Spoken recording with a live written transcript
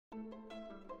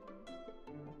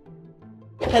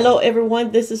Hello,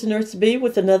 everyone. This is Nurse B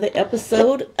with another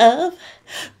episode of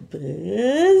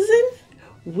Buzzing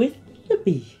with the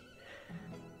Bee.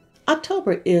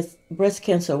 October is Breast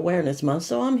Cancer Awareness Month,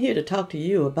 so I'm here to talk to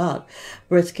you about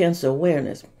breast cancer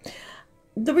awareness.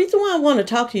 The reason why I want to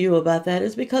talk to you about that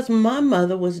is because my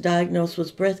mother was diagnosed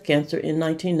with breast cancer in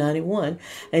 1991,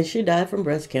 and she died from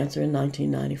breast cancer in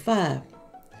 1995.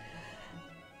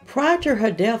 Prior to her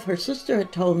death, her sister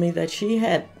had told me that she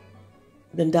had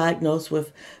been diagnosed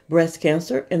with breast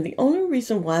cancer, and the only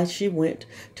reason why she went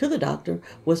to the doctor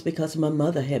was because my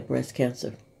mother had breast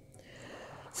cancer.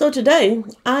 So today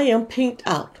I am pinked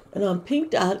out, and I'm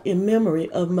pinked out in memory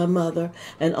of my mother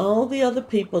and all the other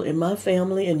people in my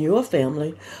family and your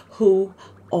family who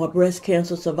are breast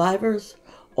cancer survivors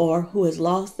or who has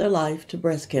lost their life to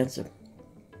breast cancer.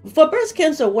 For breast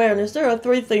cancer awareness, there are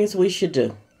 3 things we should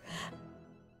do.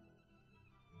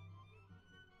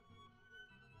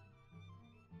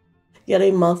 Get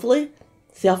a monthly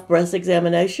self-breast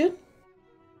examination.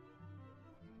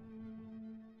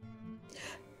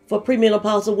 For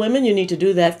premenopausal women, you need to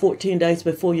do that 14 days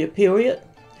before your period.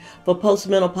 For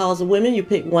postmenopausal women, you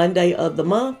pick one day of the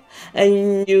month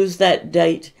and use that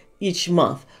date each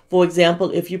month. For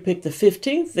example, if you pick the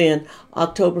 15th, then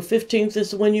October 15th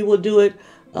is when you will do it.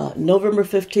 November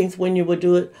 15th when you will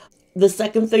do it. The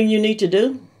second thing you need to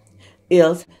do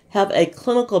is have a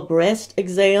clinical breast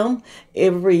exam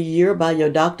every year by your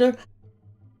doctor.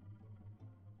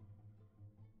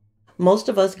 Most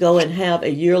of us go and have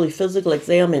a yearly physical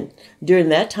exam, and during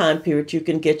that time period, you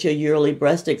can get your yearly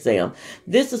breast exam.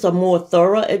 This is a more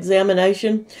thorough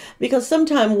examination because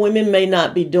sometimes women may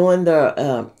not be doing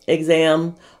their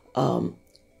exam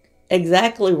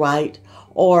exactly right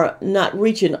or not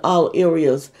reaching all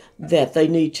areas that they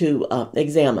need to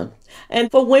examine.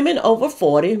 And for women over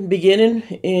 40, beginning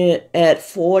at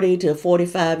 40 to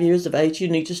 45 years of age, you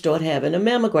need to start having a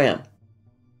mammogram.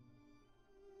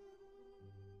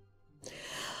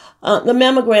 The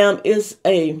mammogram is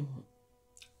a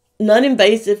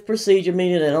non-invasive procedure,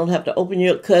 meaning they don't have to open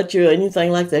you up, cut you, or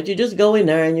anything like that. You just go in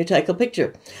there and you take a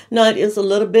picture. Now, it is a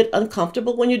little bit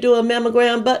uncomfortable when you do a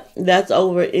mammogram, but that's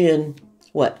over in,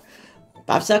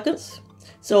 5 seconds?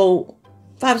 So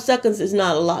 5 seconds is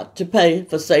not a lot to pay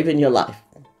for saving your life.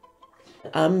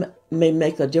 I may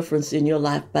make a difference in your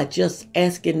life by just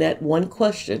asking that one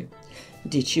question.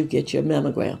 Did you get your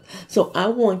mammogram? So I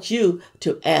want you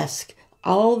to ask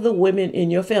all the women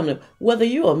in your family, whether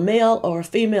you're a male or a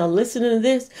female listening to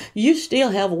this, you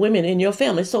still have women in your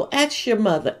family. So ask your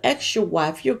mother, ask your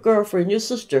wife, your girlfriend, your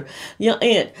sister, your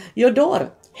aunt, your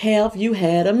daughter, have you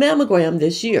had a mammogram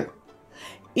this year?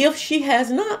 If she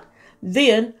has not,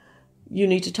 then you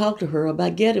need to talk to her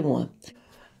about getting one.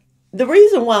 The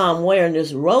reason why I'm wearing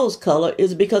this rose color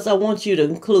is because I want you to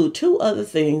include 2 other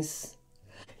things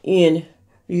in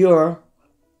your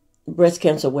breast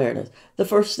cancer awareness. The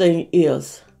first thing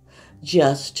is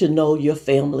just to know your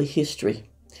family history.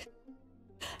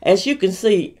 As you can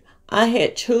see, I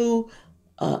had 2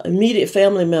 immediate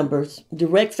family members,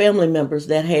 direct family members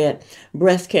that had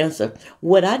breast cancer.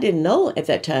 What I didn't know at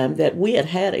that time, that we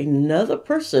had another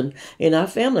person in our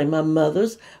family, my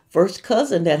mother's first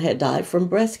cousin, that had died from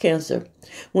breast cancer.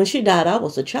 When she died, I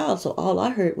was a child, so all I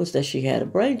heard was that she had a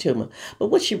brain tumor. But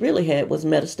what she really had was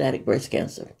metastatic breast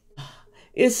cancer.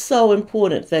 It's so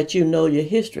important that you know your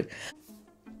history.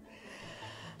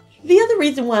 The other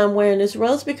reason why I'm wearing this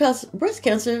rose, because breast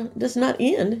cancer does not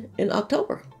end in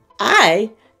October.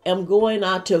 I am going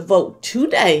out to vote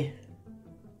today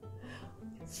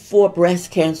for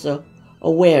breast cancer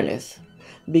awareness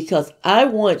because I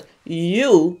want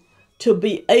you to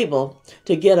be able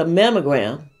to get a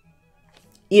mammogram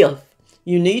if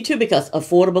you need to, because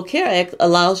Affordable Care Act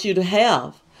allows you to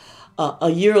have a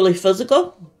yearly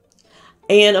physical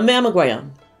and a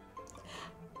mammogram.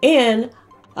 And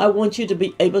I want you to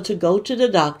be able to go to the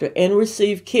doctor and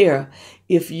receive care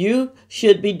if you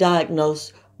should be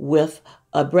diagnosed with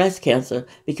a breast cancer,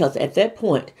 because at that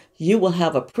point you will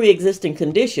have a pre-existing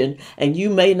condition and you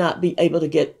may not be able to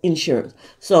get insurance.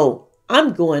 So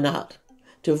I'm going out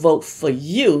to vote for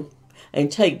you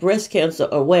and take breast cancer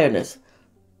awareness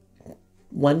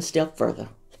one step further.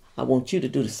 I want you to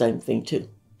do the same thing too.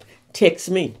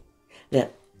 Text me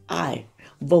that I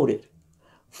voted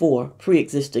for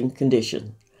pre-existing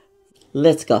condition.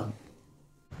 Let's go.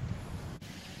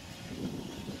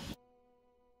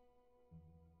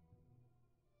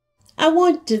 I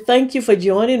want to thank you for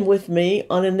joining with me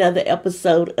on another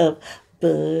episode of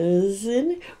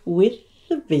Buzzing with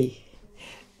the Bee.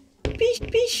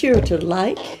 Be sure to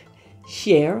like,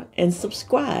 share, and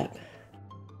subscribe.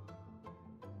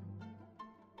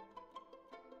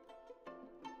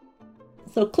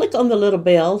 So click on the little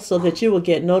bell so that you will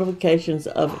get notifications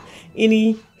of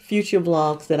any future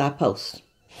vlogs that I post.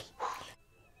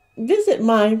 Visit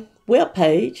my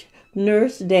webpage,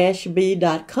 nurse-b.com,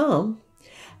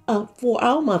 for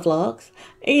all my vlogs,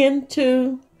 and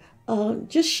to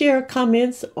just share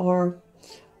comments or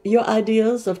your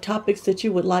ideas of topics that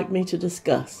you would like me to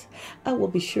discuss. I will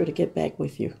be sure to get back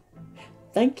with you.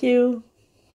 Thank you.